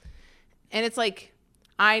know? And it's like,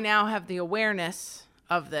 I now have the awareness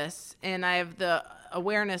of this, and I have the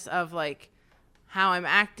awareness of like how I'm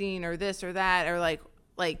acting or this or that, or like,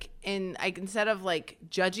 and I, instead of like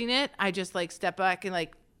judging it, I just like step back and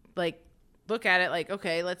like look at it like,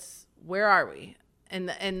 okay, where are we? And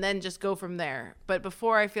then just go from there. But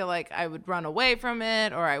before, I feel like I would run away from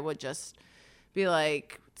it, or I would just be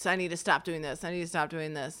like, so I need to stop doing this. I need to stop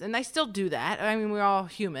doing this. And I still do that. I mean, we're all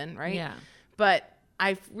human, right? Yeah. But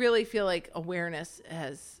I really feel like awareness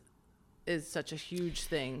is such a huge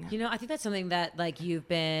thing. You know, I think that's something that like you've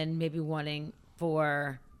been maybe wanting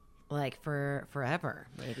for forever,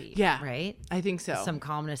 maybe. Yeah. Right? I think so. Some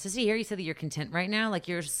calmness. To hear you say that you're content right now, like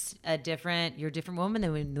you're a different woman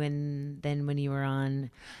than when you were on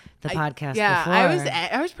the podcast before.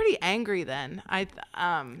 I was pretty angry then.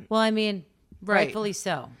 Well, I mean, right. Rightfully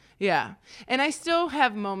so. Yeah. And I still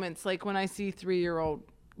have moments like when I see 3-year-old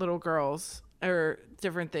little girls or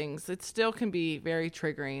different things, it still can be very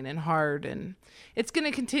triggering and hard, and it's going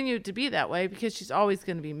to continue to be that way because she's always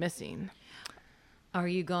going to be missing.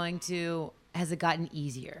 Has it gotten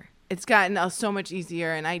easier? It's gotten so much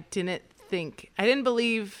easier, and I didn't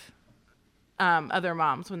believe other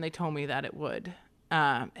moms when they told me that it would.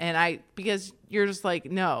 Because you're just like,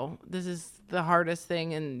 no, this is the hardest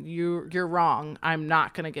thing, and you're wrong. I'm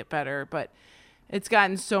not going to get better, but it's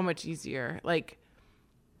gotten so much easier. Like,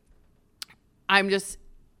 I'm just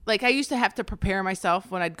like, I used to have to prepare myself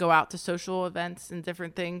when I'd go out to social events and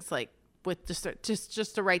different things, like with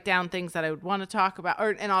just to write down things that I would want to talk about,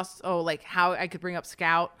 and also like how I could bring up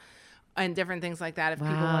Scout and different things like that if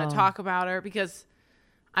people want to talk about her, because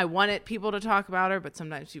I wanted people to talk about her, but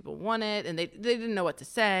sometimes people want it and they didn't know what to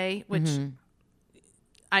say, which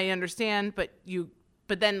I understand, but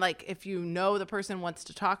then like, if you know the person wants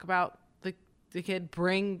to talk about the kid,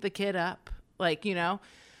 bring the kid up, like, you know,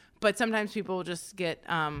 but sometimes people just get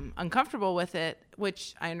uncomfortable with it,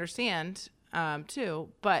 which I understand too.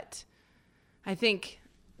 But I think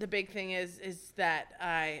the big thing is that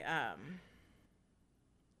oh,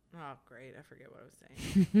 great. I forget what I was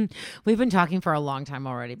saying. We've been talking for a long time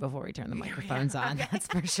already before we turn the microphones on. That's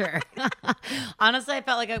for sure. Honestly, I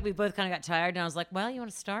felt like we both kind of got tired, and I was like, well, you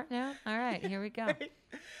want to start now? All right, here we go.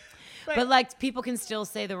 But like, people can still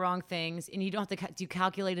say the wrong things, and you don't have to do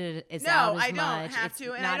calculate it as out as much. No, I don't have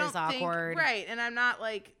to. And not I don't as awkward. Right, and I'm not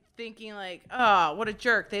like thinking like, oh, what a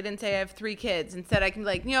jerk. They didn't say I have 3 kids. Instead, I can be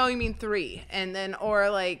like, no, you mean 3. And then, or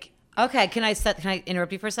like... Okay, can I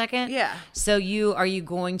interrupt you for a second? Yeah. So are you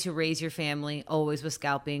going to raise your family always with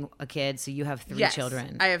scalping a kid? So you have 3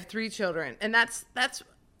 children. I have 3 children. And that's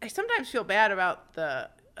I sometimes feel bad about the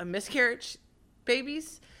miscarriage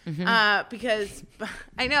babies because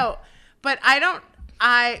I know, but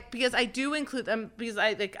because I do include them because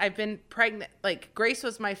I've been pregnant. Like, Grace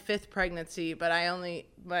was my 5th pregnancy, but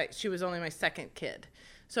she was only my 2nd kid.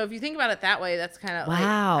 So if you think about it that way, that's kind of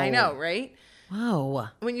wow. Like, I know, right? Whoa.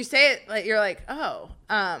 When you say it, like, you're like, oh,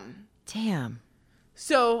 damn.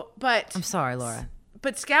 So, but I'm sorry, Laura.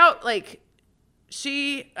 But Scout, like,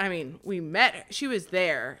 we met, she was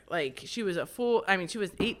there. Like, she was she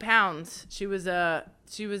was 8 pounds. She is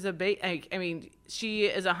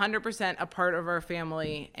 100% a part of our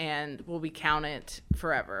family and will be counted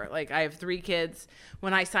forever. Like, I have 3 kids.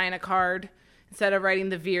 When I sign a card, instead of writing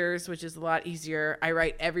the Veers, which is a lot easier, I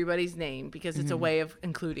write everybody's name because it's a way of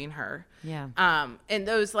including her. Yeah. And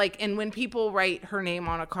those, like, and when people write her name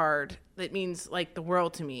on a card, that means like the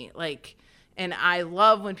world to me. Like, and I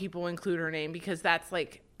love when people include her name because that's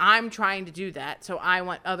like, I'm trying to do that. So I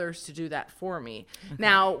want others to do that for me. Okay.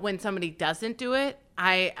 Now, when somebody doesn't do it,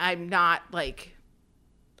 I'm not like,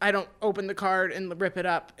 I don't open the card and rip it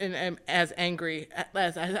up and am as angry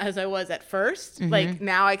as I was at first. Mm-hmm. Like,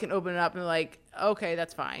 now I can open it up and like, okay,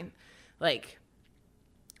 that's fine. Like,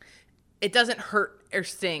 it doesn't hurt or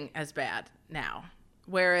sting as bad now.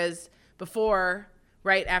 Whereas before,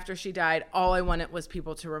 right after she died, all I wanted was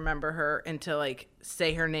people to remember her and to like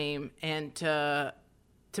say her name and to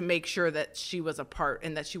make sure that she was a part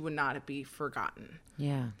and that she would not be forgotten.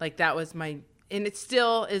 Yeah. Like, that was my and it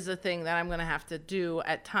still is a thing that I'm going to have to do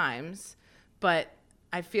at times, but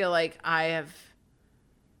I feel like I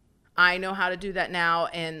know how to do that now.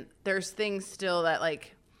 And there's things still that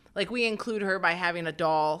like we include her by having a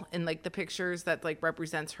doll in like the pictures that like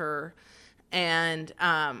represents her. And,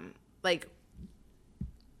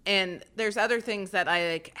 and there's other things that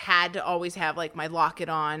I like had to always have like my locket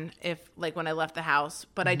on if like when I left the house,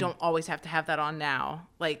 but I don't always have to have that on now.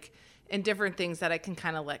 Like, and different things that I can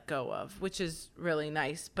kind of let go of, which is really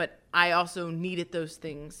nice. But I also needed those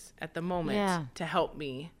things at the moment to help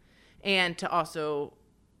me and to also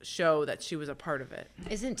show that she was a part of it.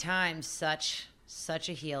 Isn't time such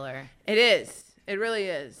a healer? It is. It really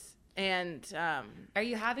is. And are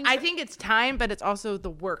you having I think it's time, but it's also the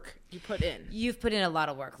work you put in. You've put in a lot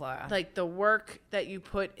of work, Laura. Like the work that you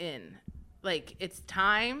put in. Like it's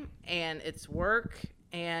time and it's work.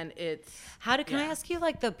 And it's can I ask you,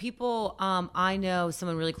 like, the people I know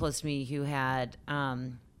someone really close to me who had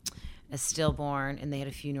a stillborn and they had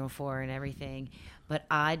a funeral for her and everything, but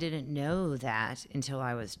I didn't know that until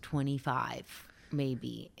I was 25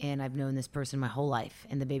 maybe, and I've known this person my whole life,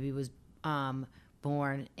 and the baby was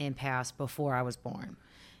born and passed before I was born,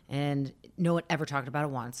 and no one ever talked about it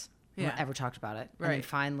once. No one ever talked about it. Right. And then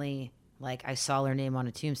finally, like, I saw her name on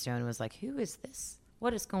a tombstone and was like, who is this?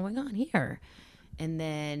 What is going on here? And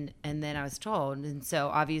then I was told. And so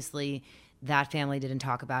obviously that family didn't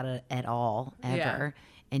talk about it at all, ever,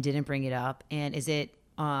 and didn't bring it up. And is it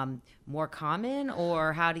more common,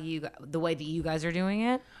 or how do you, the way that you guys are doing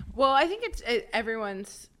it? Well, I think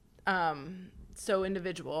everyone's so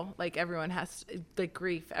individual. Like everyone has, like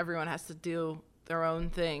grief, everyone has to do their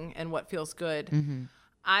own thing and what feels good. Mm-hmm.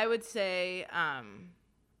 I would say,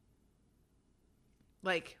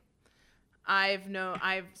 like I've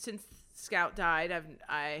since Scout died,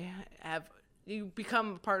 you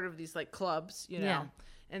become part of these like clubs, you know? Yeah.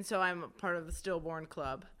 And so I'm a part of the Stillborn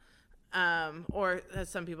Club. Or as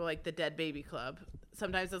some people like the Dead Baby Club.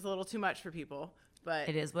 Sometimes that's a little too much for people, but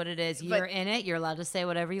it is what it is. You're in it. You're allowed to say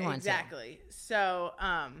whatever you want to. Exactly. So,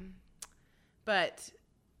 but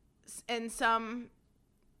in some,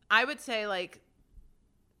 I would say like,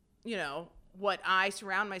 you know, what I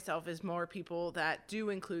surround myself is more people that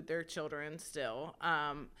do include their children still.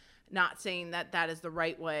 Not saying that that is the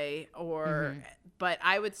right way but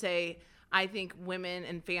I would say, I think women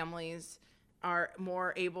and families are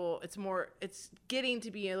more able, it's getting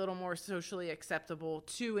to be a little more socially acceptable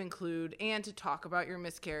to include and to talk about your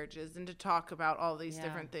miscarriages and to talk about all these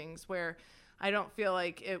different things, where I don't feel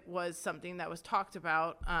like it was something that was talked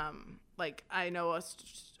about. Like I know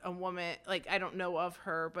a woman, like I don't know of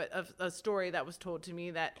her, but of a story that was told to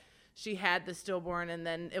me that she had the stillborn and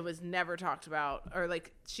then it was never talked about, or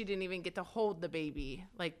like she didn't even get to hold the baby.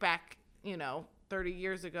 Like back, 30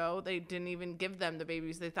 years ago, they didn't even give them the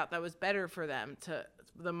babies. They thought that was better for them,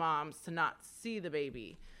 the moms, to not see the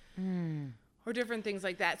baby. Or different things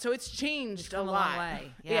like that. So it's changed a lot.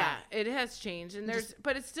 Way. Yeah, it has changed. And there's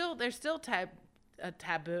still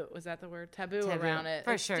taboo. Was that the word? Taboo around it.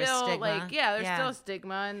 For sure. Still, stigma. there's still a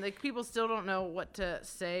stigma, and like people still don't know what to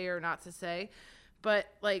say or not to say. But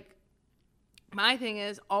like, my thing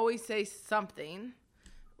is always say something.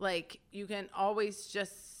 Like you can always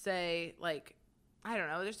just say like, I don't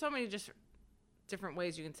know. There's so many just different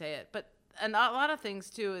ways you can say it. But a lot of things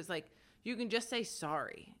too is like, you can just say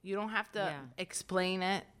sorry. You don't have to explain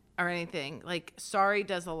it or anything. Like, sorry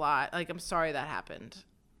does a lot. Like, I'm sorry that happened.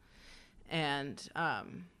 And,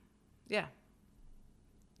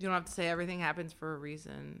 You don't have to say everything happens for a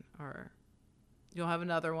reason, or you'll have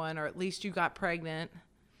another one, or at least you got pregnant.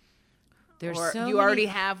 There's already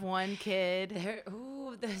have one kid.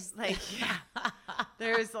 There's like,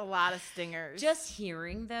 there's a lot of stingers. Just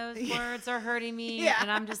hearing those words are hurting me. And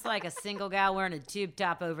I'm just like a single gal wearing a tube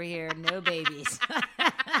top over here, no babies.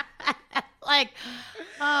 Like,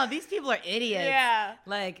 oh, these people are idiots. Yeah.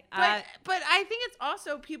 Like, but I think it's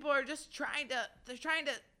also people are just trying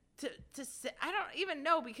to say, I don't even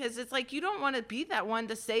know, because it's like you don't want to be that one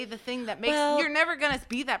to say the thing that makes, you're never going to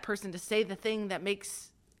be that person to say the thing that makes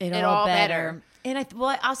it all better. And I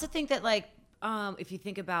also think that like, if you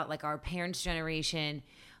think about like our parents' generation,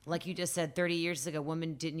 like you just said, 30 years ago,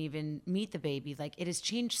 women didn't even meet the baby. Like, it has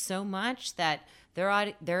changed so much that their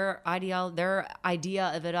idea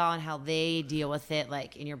of it all and how they deal with it,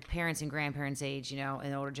 like in your parents' and grandparents' age, in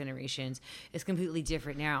older generations, is completely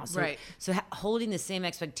different now. So, right. So holding the same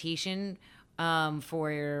expectation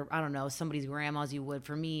for your, I don't know, somebody's grandma as you would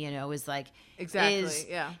for me, is like,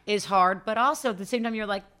 is hard. But also at the same time, you're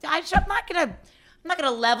like, I'm not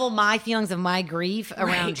gonna level my feelings of my grief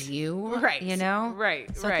around you, right?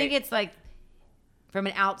 Right. So I think it's like, from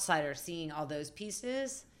an outsider seeing all those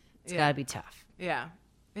pieces, It's got to be tough. Yeah,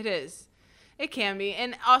 it is. It can be.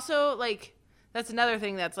 And also, like, that's another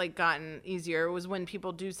thing that's, like, gotten easier was when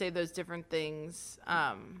people do say those different things.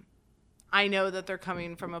 I know that they're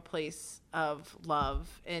coming from a place of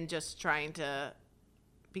love and just trying to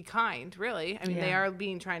be kind, really. I mean, they are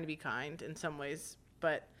trying to be kind in some ways,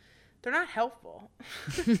 but they're not helpful.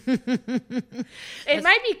 It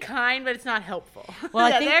might be kind, but it's not helpful. Well,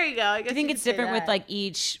 I think, there you go. I think it's different with like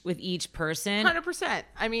each person. 100%.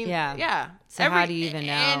 I mean, yeah. So how do you even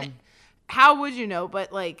know? And how would you know?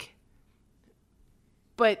 But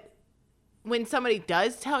when somebody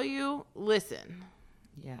does tell you, listen.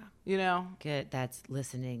 Yeah. You know? Good. That's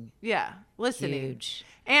listening. Yeah. Listening. Huge.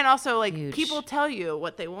 And also, like, people tell you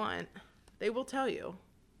what they want. They will tell you.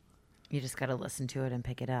 You just got to listen to it and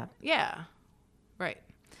pick it up. Yeah. Right.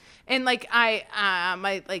 And, like,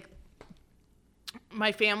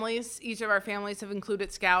 my families, each of our families have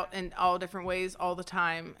included Scout in all different ways all the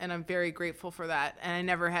time. And I'm very grateful for that. And I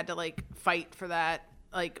never had to, like, fight for that.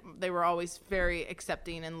 Like, they were always very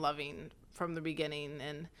accepting and loving from the beginning.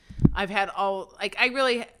 And I've had I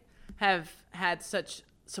really have had such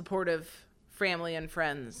supportive family and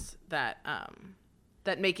friends that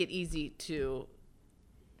make it easy to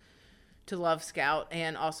love Scout,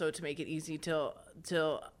 and also to make it easy to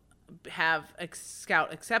have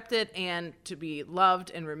Scout accepted and to be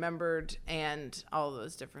loved and remembered and all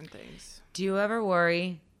those different things. Do you ever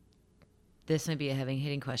worry? This might be a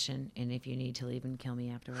hitting question, and if you need to leave and kill me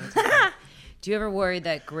afterwards. Do you ever worry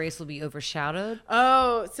that Grace will be overshadowed?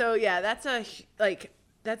 Oh, so yeah, that's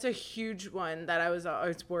a huge one that I was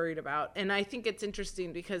always worried about. And I think it's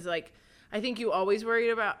interesting because, like, I think you always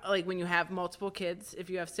worried about, like, when you have multiple kids, if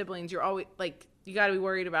you have siblings, you're always, like, you got to be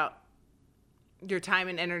worried about your time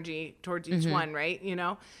and energy towards each one, right? You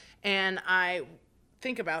know? And I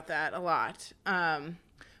think about that a lot.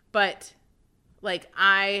 But, like,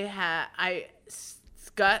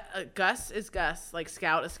 Gus is Gus, like,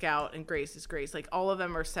 Scout is Scout, and Grace is Grace. Like, all of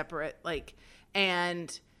them are separate, like,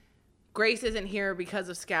 and Grace isn't here because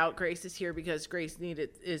of Scout. Grace is here because Grace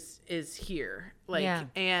is here. Like,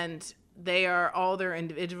 and they are all their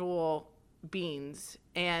individual beings.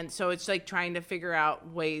 And so it's like trying to figure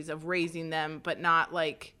out ways of raising them, but not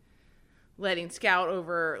like letting Scout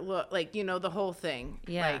overlook, like, you know, the whole thing.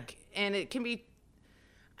 Yeah. Like, and it's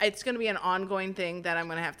going to be an ongoing thing that I'm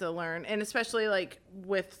going to have to learn. And especially like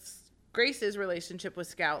with Grace's relationship with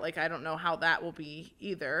Scout, like, I don't know how that will be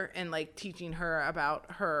either. And like teaching her about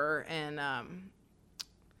her and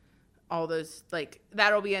all those, like,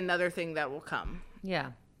 that'll be another thing that will come.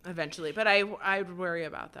 Yeah. Eventually. But I would worry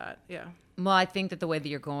about that. Yeah. Well, I think that the way that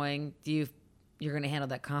you're going, you're going to handle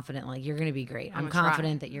that confidently. You're going to be great. I'm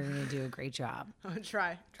confident that you're going to do a great job. I'm going to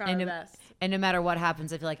try my best. And no matter what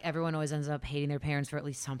happens, I feel like everyone always ends up hating their parents for at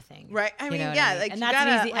least something. Right. I mean, yeah. I mean? Like, and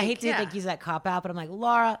that's easy. Like, I hate to like use that cop out, but I'm like,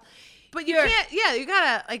 Laura. But you can't. Yeah, you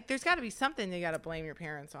gotta, like. There's got to be something you got to blame your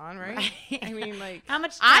parents on, right? I mean, like, how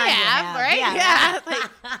much time I have, right? Yeah. Like,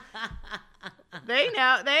 they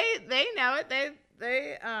know. They know it. They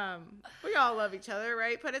we all love each other,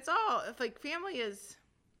 right? But it's like family is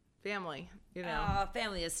family, you know.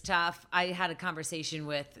 Family is tough. I had a conversation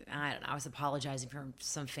with, I don't know, I was apologizing for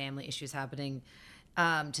some family issues happening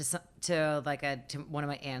to one of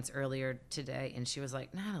my aunts earlier today, and she was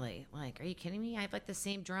like, Natalie, like, are you kidding me? I have like the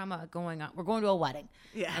same drama going on. We're going to a wedding.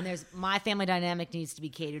 Yeah. And there's my family dynamic needs to be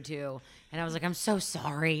catered to. And I was like, I'm so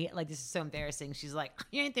sorry. Like, this is so embarrassing. She's like,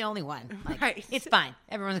 you ain't the only one. Like, right. It's fine.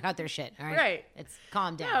 Everyone's got their shit. All right. Right. It's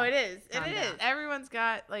calm down. No, it is. Calm it down. is. Everyone's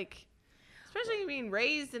got, like, especially being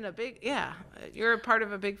raised in a big, you're a part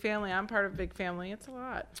of a big family. I'm part of a big family. It's a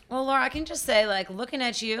lot. Well, Laura, I can just say, like, looking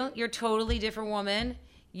at you, you're a totally different woman.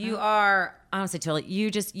 You are, I don't say totally,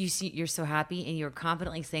 you're so happy, and you're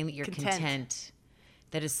confidently saying that you're content.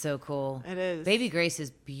 That is so cool. It is. Baby Grace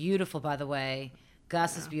is beautiful, by the way.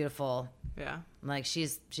 Gus is beautiful. Yeah. Like,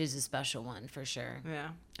 she's a special one for sure. Yeah.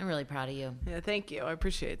 I'm really proud of you. Yeah, thank you. I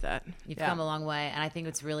appreciate that. You've come a long way, and I think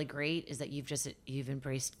what's really great is that you've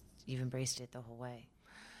embraced it the whole way.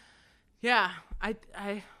 Yeah.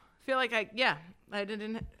 I feel like I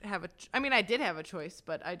didn't have I did have a choice,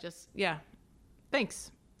 but I just,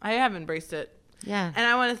 thanks. I have embraced it. Yeah. And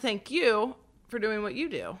I want to thank you for doing what you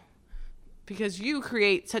do, because you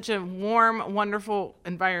create such a warm, wonderful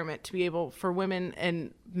environment to be able for women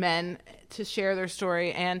and men to share their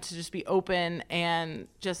story and to just be open and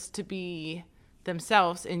just to be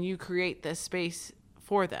themselves. And you create this space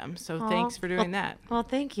for them. So thanks for doing that. Well,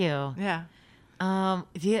 thank you. Yeah. Do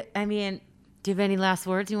you have any last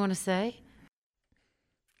words you want to say?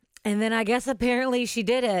 And then I guess apparently she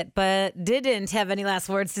did it, but didn't have any last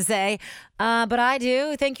words to say. But I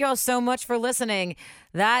do. Thank you all so much for listening.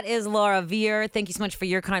 That is Laura Veer. Thank you so much for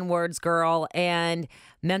your kind words, girl. And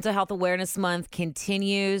Mental Health Awareness Month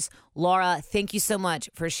continues. Laura, thank you so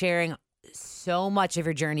much for sharing so much of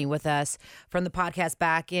your journey with us from the podcast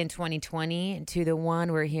back in 2020 to the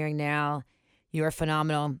one we're hearing now. You're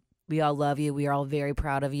phenomenal. We all love you. We are all very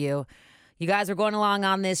proud of you. You guys are going along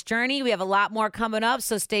on this journey. We have a lot more coming up,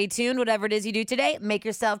 so stay tuned. Whatever it is you do today, make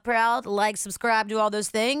yourself proud, like, subscribe, do all those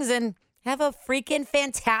things, and have a freaking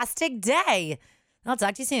fantastic day. I'll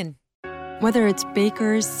talk to you soon. Whether it's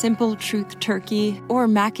Baker's Simple Truth Turkey or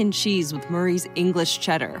mac and cheese with Murray's English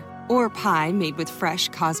Cheddar or pie made with fresh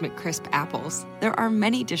Cosmic Crisp apples, there are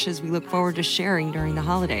many dishes we look forward to sharing during the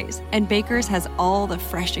holidays. And Baker's has all the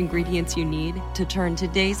fresh ingredients you need to turn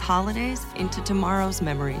today's holidays into tomorrow's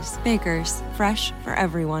memories. Baker's, fresh for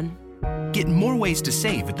everyone. Get more ways to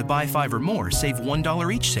save at the Buy 5 or More Save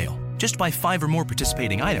 $1 each sale. Just buy 5 or more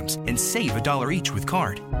participating items and save $1 each with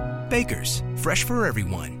card. Baker's, fresh for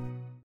everyone.